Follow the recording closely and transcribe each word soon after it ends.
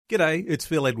G'day, it's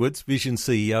Phil Edwards, Vision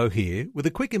CEO here, with a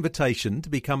quick invitation to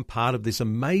become part of this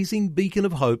amazing beacon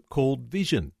of hope called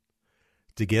Vision.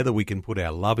 Together we can put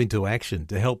our love into action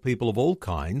to help people of all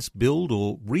kinds build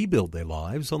or rebuild their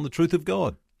lives on the truth of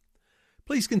God.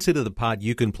 Please consider the part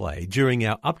you can play during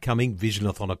our upcoming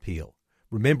Visionathon appeal,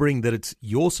 remembering that it's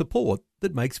your support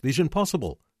that makes Vision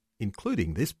possible,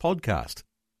 including this podcast.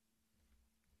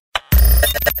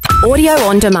 Audio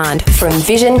on demand from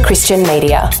Vision Christian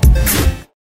Media.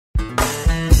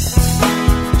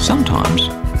 Sometimes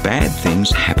bad things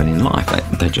happen in life,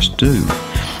 they just do.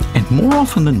 And more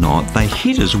often than not, they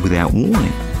hit us without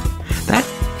warning. That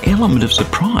element of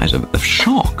surprise, of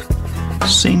shock,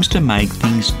 seems to make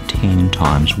things 10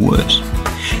 times worse.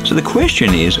 So the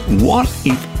question is, what,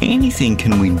 if anything,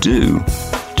 can we do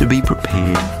to be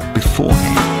prepared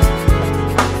beforehand?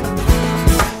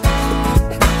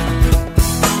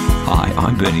 Hi,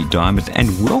 I'm Bernie Diamond, and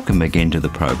welcome again to the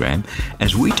program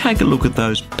as we take a look at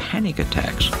those panic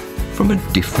attacks from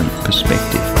a different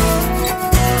perspective.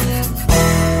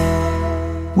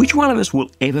 Which one of us will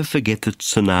ever forget the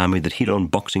tsunami that hit on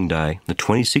Boxing Day, the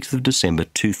 26th of December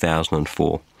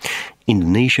 2004?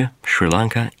 Indonesia, Sri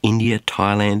Lanka, India,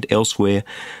 Thailand, elsewhere,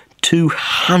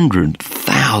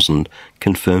 200,000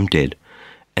 confirmed dead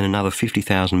and another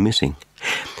 50,000 missing.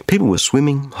 People were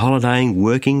swimming, holidaying,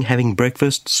 working, having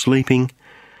breakfast, sleeping.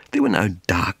 There were no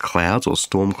dark clouds or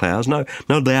storm clouds, no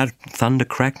loud thunder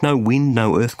crack, no wind,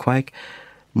 no earthquake,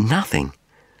 nothing.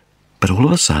 But all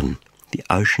of a sudden, the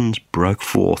oceans broke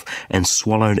forth and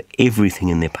swallowed everything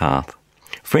in their path.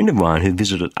 A friend of mine who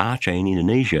visited Aceh in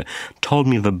Indonesia told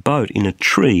me of a boat in a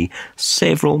tree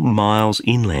several miles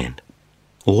inland,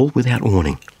 all without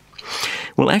warning.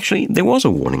 Well, actually, there was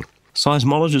a warning.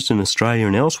 Seismologists in Australia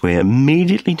and elsewhere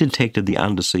immediately detected the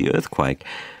undersea earthquake,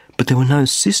 but there were no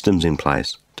systems in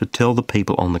place to tell the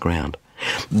people on the ground.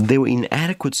 There were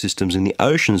inadequate systems in the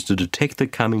oceans to detect the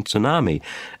coming tsunami,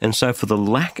 and so for the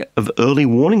lack of early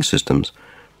warning systems,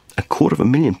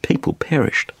 250,000 people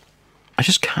perished. I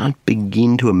just can't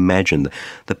begin to imagine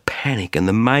the panic and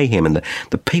the mayhem and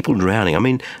the people drowning. I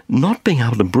mean, not being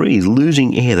able to breathe,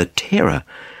 losing air, the terror,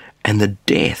 and the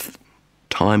death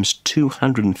times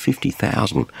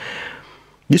 250,000.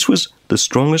 This was the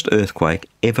strongest earthquake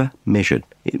ever measured.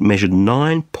 It measured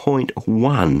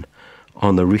 9.1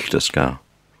 on the Richter scale.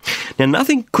 Now,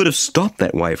 nothing could have stopped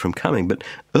that wave from coming, but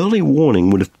early warning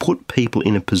would have put people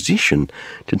in a position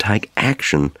to take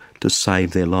action to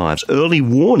save their lives. Early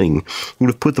warning would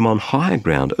have put them on higher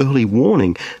ground. Early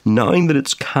warning, knowing that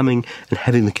it's coming and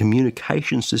having the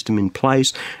communication system in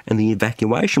place and the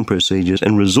evacuation procedures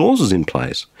and resources in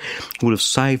place, would have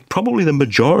saved probably the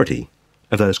majority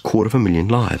of those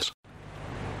 250,000 lives.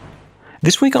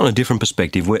 This week on A Different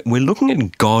Perspective, we're looking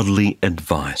at godly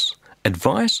advice.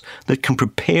 Advice that can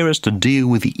prepare us to deal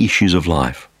with the issues of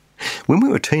life. When we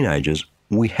were teenagers,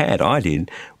 we had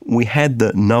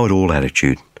the know-it-all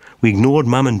attitude. We ignored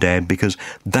mum and dad because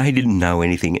they didn't know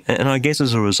anything. And I guess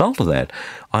as a result of that,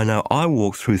 I know I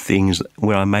walked through things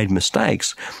where I made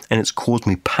mistakes and it's caused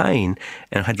me pain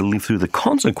and I had to live through the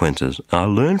consequences. I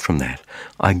learned from that.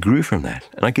 I grew from that.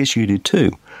 And I guess you did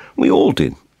too. We all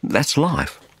did. That's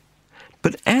life.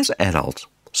 But as adults,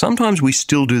 sometimes we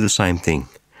still do the same thing.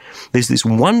 There's this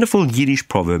wonderful Yiddish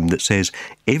proverb that says,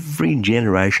 every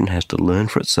generation has to learn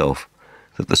for itself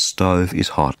that the stove is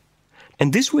hot.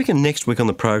 And this week and next week on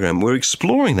the program, we're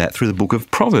exploring that through the book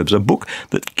of Proverbs, a book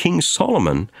that King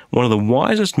Solomon, one of the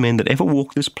wisest men that ever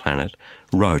walked this planet,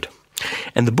 wrote.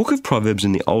 And the book of Proverbs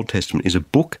in the Old Testament is a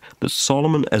book that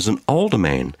Solomon, as an older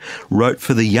man, wrote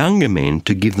for the younger men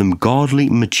to give them godly,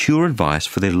 mature advice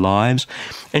for their lives.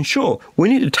 And sure, we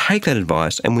need to take that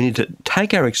advice and we need to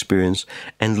take our experience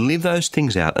and live those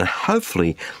things out, and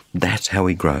hopefully that's how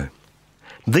we grow.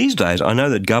 These days, I know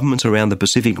that governments around the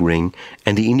Pacific Ring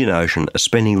and the Indian Ocean are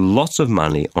spending lots of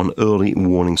money on early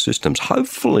warning systems.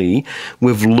 Hopefully,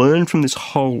 we've learned from this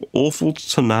whole awful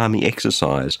tsunami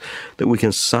exercise that we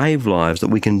can save lives, that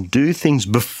we can do things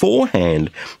beforehand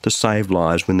to save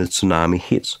lives when the tsunami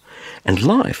hits. And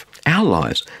life, our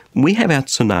lives, we have our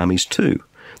tsunamis too.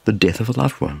 The death of a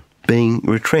loved one, being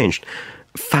retrenched,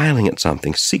 failing at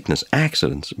something, sickness,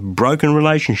 accidents, broken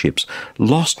relationships,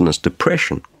 lostness,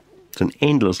 depression. It's an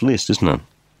endless list, isn't it?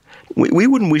 We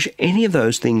wouldn't wish any of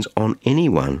those things on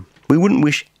anyone. We wouldn't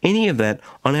wish any of that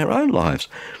on our own lives.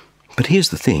 But here's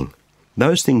the thing.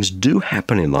 Those things do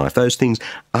happen in life. Those things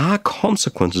are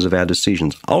consequences of our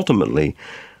decisions, ultimately,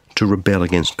 to rebel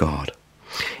against God.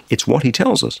 It's what he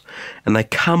tells us. And they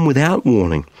come without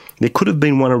warning. There could have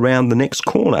been one around the next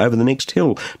corner, over the next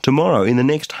hill, tomorrow, in the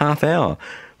next half hour.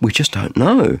 We just don't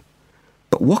know.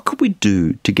 But what could we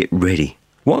do to get ready?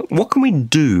 What can we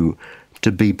do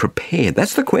to be prepared?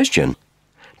 That's the question.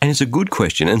 And it's a good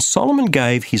question. And Solomon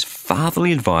gave his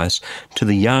fatherly advice to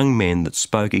the young men that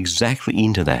spoke exactly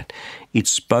into that. It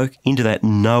spoke into that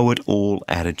know-it-all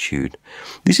attitude.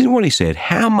 This is what he said: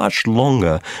 how much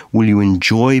longer will you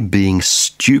enjoy being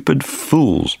stupid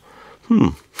fools?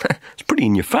 It's pretty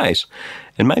in your face.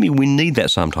 And maybe we need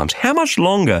that sometimes. How much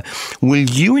longer will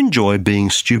you enjoy being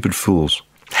stupid fools?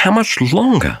 How much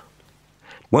longer?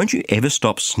 Won't you ever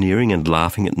stop sneering and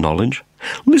laughing at knowledge?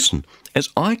 Listen, as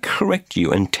I correct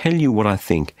you and tell you what I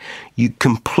think, you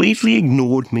completely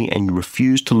ignored me and you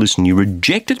refused to listen. You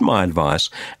rejected my advice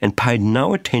and paid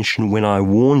no attention when I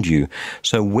warned you.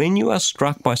 So when you are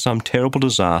struck by some terrible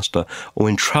disaster or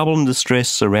when trouble and distress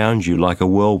surround you like a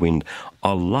whirlwind,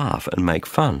 I'll laugh and make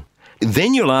fun.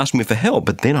 Then you'll ask me for help,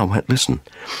 but then I won't listen.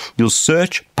 You'll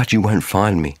search, but you won't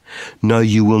find me. No,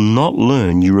 you will not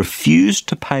learn. You refused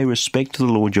to pay respect to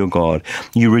the Lord your God.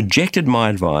 You rejected my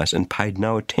advice and paid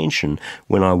no attention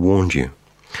when I warned you.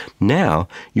 Now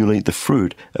you'll eat the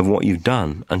fruit of what you've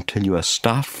done until you are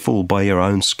stuffed full by your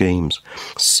own schemes.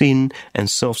 Sin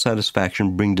and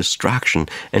self-satisfaction bring destruction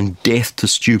and death to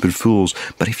stupid fools.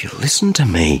 But if you listen to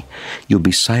me, you'll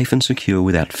be safe and secure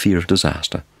without fear of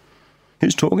disaster.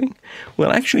 Who's talking?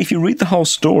 Well, actually, if you read the whole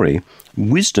story,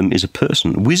 wisdom is a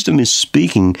person. Wisdom is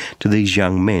speaking to these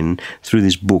young men through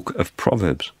this book of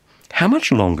Proverbs. How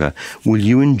much longer will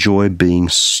you enjoy being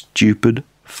stupid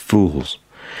fools?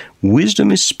 Wisdom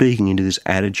is speaking into this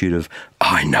attitude of,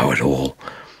 I know it all.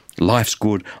 Life's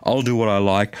good. I'll do what I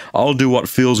like. I'll do what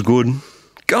feels good.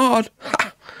 God!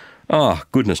 Oh,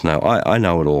 goodness no. I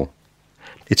know it all.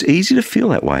 It's easy to feel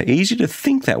that way, easy to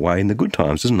think that way in the good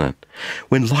times, isn't it?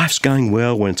 When life's going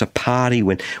well, when it's a party,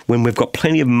 when we've got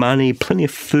plenty of money, plenty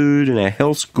of food, and our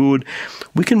health's good,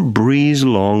 we can breeze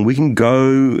along, we can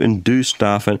go and do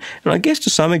stuff, and I guess to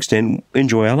some extent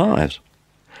enjoy our lives.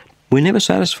 We're never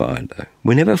satisfied, though.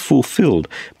 We're never fulfilled,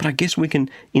 but I guess we can,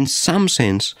 in some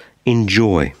sense,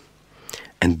 enjoy.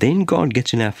 And then God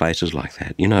gets in our faces like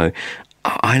that. You know,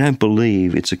 I don't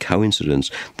believe it's a coincidence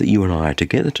that you and I are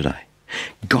together today.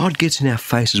 God gets in our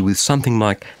faces with something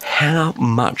like, how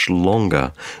much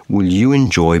longer will you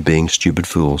enjoy being stupid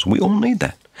fools? We all need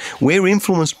that. We're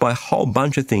influenced by a whole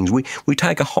bunch of things. We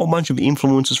take a whole bunch of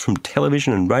influences from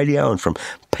television and radio and from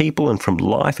people and from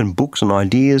life and books and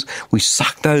ideas. We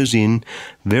suck those in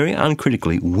very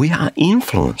uncritically. We are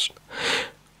influenced.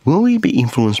 Will we be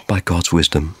influenced by God's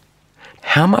wisdom?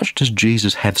 How much does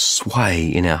Jesus have sway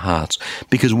in our hearts?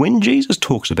 Because when Jesus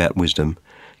talks about wisdom,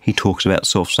 he talks about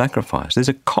self-sacrifice. There's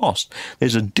a cost,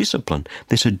 there's a discipline,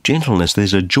 there's a gentleness,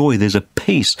 there's a joy, there's a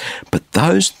peace. But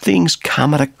those things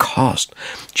come at a cost.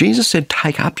 Jesus said,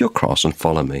 take up your cross and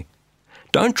follow me.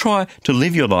 Don't try to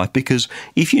live your life, because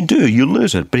if you do, you'll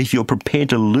lose it. But if you're prepared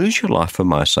to lose your life for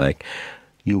my sake,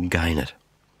 you'll gain it.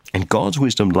 And God's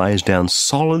wisdom lays down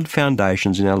solid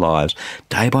foundations in our lives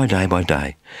day by day by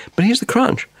day. But here's the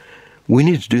crunch. We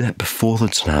need to do that before the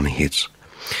tsunami hits.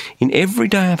 In every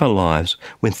day of our lives,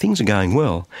 when things are going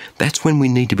well, that's when we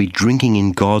need to be drinking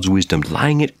in God's wisdom,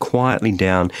 laying it quietly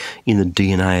down in the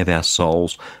DNA of our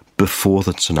souls before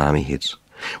the tsunami hits.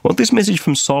 What this message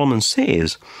from Solomon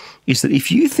says is that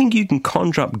if you think you can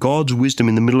conjure up God's wisdom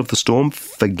in the middle of the storm,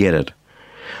 forget it.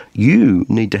 You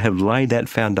need to have laid that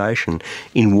foundation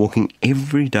in walking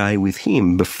every day with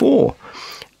Him before.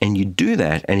 And you do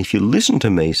that, and if you listen to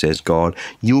me, says God,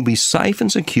 you'll be safe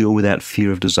and secure without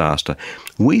fear of disaster.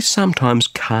 We sometimes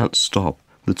can't stop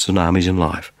the tsunamis in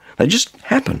life. They just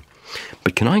happen.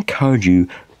 But can I encourage you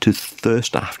to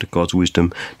thirst after God's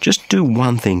wisdom? Just do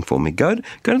one thing for me. Go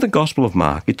to the Gospel of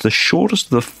Mark. It's the shortest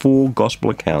of the 4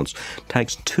 Gospel accounts. It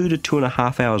takes 2 to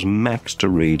 2.5 hours max to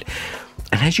read.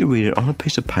 And as you read it on a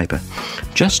piece of paper,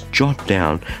 just jot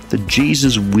down the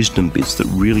Jesus wisdom bits that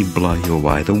really blow you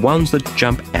away, the ones that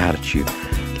jump out at you.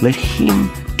 Let Him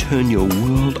turn your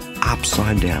world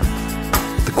upside down.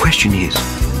 The question is,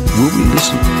 will we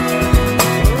listen?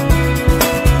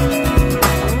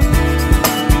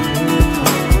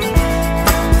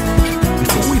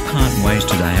 Before we part ways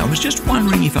today, I was just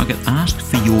wondering if I could ask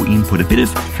for your input, a bit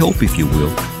of help, if you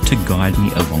will, to guide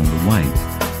me along the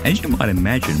way. As you might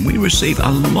imagine, we receive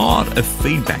a lot of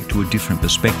feedback to a different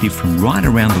perspective from right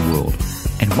around the world.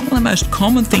 And one of the most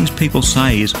common things people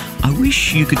say is, I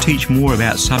wish you could teach more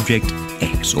about subject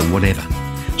X or whatever.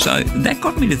 So that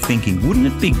got me to thinking, wouldn't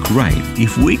it be great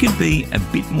if we could be a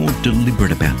bit more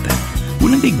deliberate about that?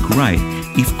 Wouldn't it be great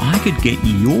if I could get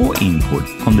your input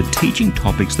on the teaching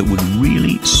topics that would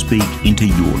really speak into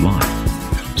your life?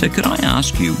 So could I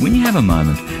ask you, when you have a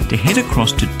moment, to head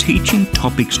across to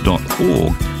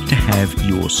teachingtopics.org to have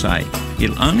your say.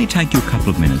 It'll only take you a couple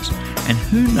of minutes, and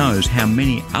who knows how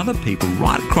many other people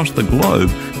right across the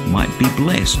globe might be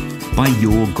blessed by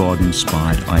your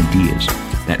God-inspired ideas.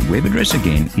 That web address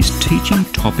again is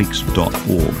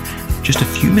teachingtopics.org. Just a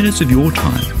few minutes of your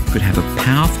time could have a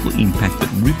powerful impact that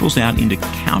ripples out into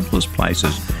countless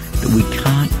places that we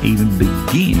can't even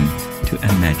begin to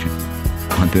imagine.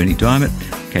 I'm Bernie Diamond.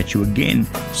 Catch you again,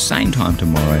 same time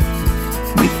tomorrow,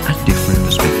 with a different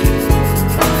perspective.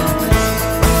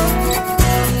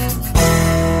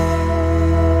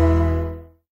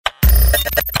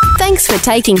 Thanks for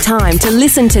taking time to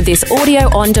listen to this audio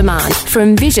on demand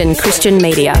from Vision Christian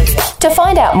Media. To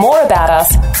find out more about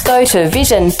us, go to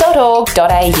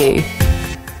vision.org.au.